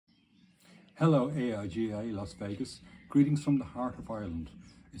Hello AIGA Las Vegas, greetings from the heart of Ireland.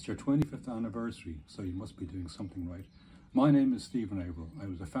 It's your 25th anniversary, so you must be doing something right. My name is Stephen Averill. I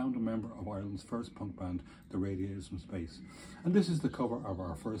was a founder member of Ireland's first punk band, The Radiators from Space. And this is the cover of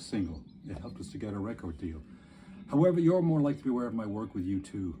our first single. It helped us to get a record deal. However, you're more likely to be aware of my work with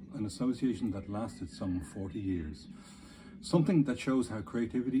U2, an association that lasted some 40 years. Something that shows how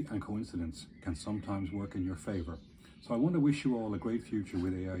creativity and coincidence can sometimes work in your favour. So I want to wish you all a great future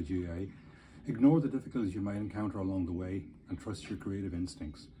with AIGA. Ignore the difficulties you might encounter along the way and trust your creative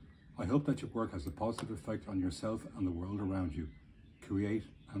instincts. I hope that your work has a positive effect on yourself and the world around you. Create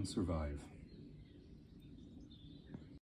and survive.